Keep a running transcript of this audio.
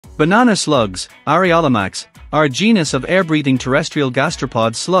Banana slugs, Ariolimax, are a genus of air-breathing terrestrial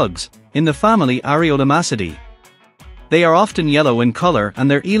gastropod slugs, in the family Ariolimacidae. They are often yellow in color and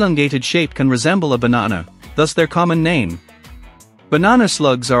their elongated shape can resemble a banana, thus their common name. Banana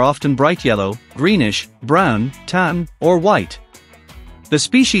slugs are often bright yellow, greenish, brown, tan, or white. The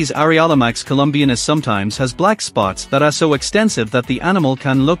species Ariolimax columbianus sometimes has black spots that are so extensive that the animal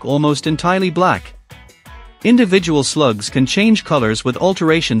can look almost entirely black. Individual slugs can change colors with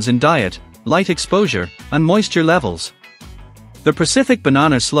alterations in diet, light exposure, and moisture levels. The Pacific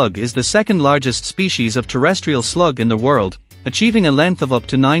banana slug is the second largest species of terrestrial slug in the world, achieving a length of up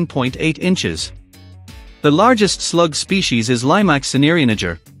to 9.8 inches. The largest slug species is Limax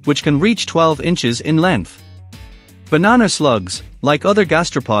cinereanager, which can reach 12 inches in length. Banana slugs, like other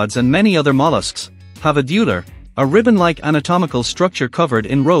gastropods and many other mollusks, have a dular, a ribbon-like anatomical structure covered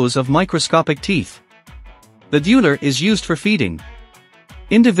in rows of microscopic teeth. The dular is used for feeding.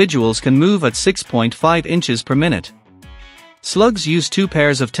 Individuals can move at 6.5 inches per minute. Slugs use two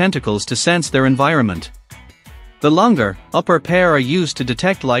pairs of tentacles to sense their environment. The longer, upper pair are used to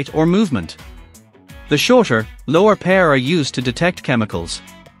detect light or movement. The shorter, lower pair are used to detect chemicals.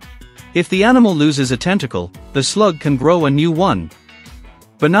 If the animal loses a tentacle, the slug can grow a new one.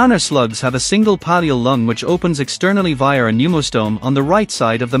 Banana slugs have a single pallial lung which opens externally via a pneumostome on the right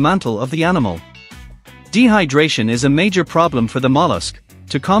side of the mantle of the animal. Dehydration is a major problem for the mollusk.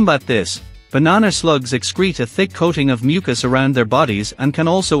 To combat this, banana slugs excrete a thick coating of mucus around their bodies and can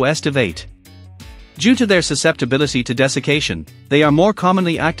also estivate. Due to their susceptibility to desiccation, they are more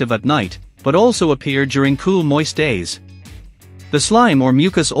commonly active at night, but also appear during cool moist days. The slime or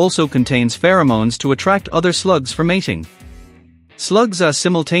mucus also contains pheromones to attract other slugs for mating. Slugs are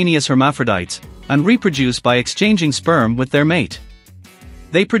simultaneous hermaphrodites, and reproduce by exchanging sperm with their mate.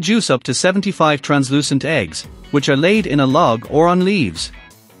 They produce up to 75 translucent eggs, which are laid in a log or on leaves.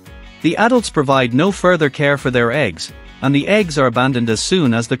 The adults provide no further care for their eggs, and the eggs are abandoned as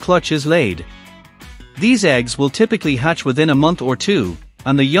soon as the clutch is laid. These eggs will typically hatch within a month or two,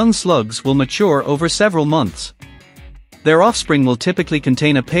 and the young slugs will mature over several months. Their offspring will typically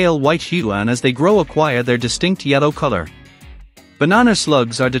contain a pale white hue and as they grow acquire their distinct yellow color. Banana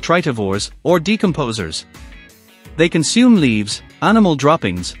slugs are detritivores, or decomposers. They consume leaves, animal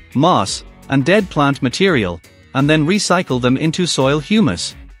droppings, moss, and dead plant material, and then recycle them into soil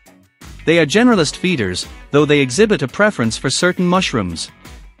humus. They are generalist feeders, though they exhibit a preference for certain mushrooms.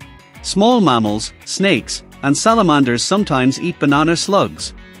 Small mammals, snakes, and salamanders sometimes eat banana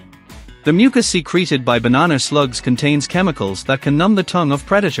slugs. The mucus secreted by banana slugs contains chemicals that can numb the tongue of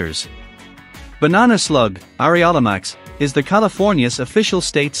predators. Banana slug, Ariolimax, is the California's official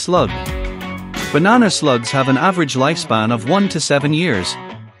state slug. Banana slugs have an average lifespan of 1 to 7 years.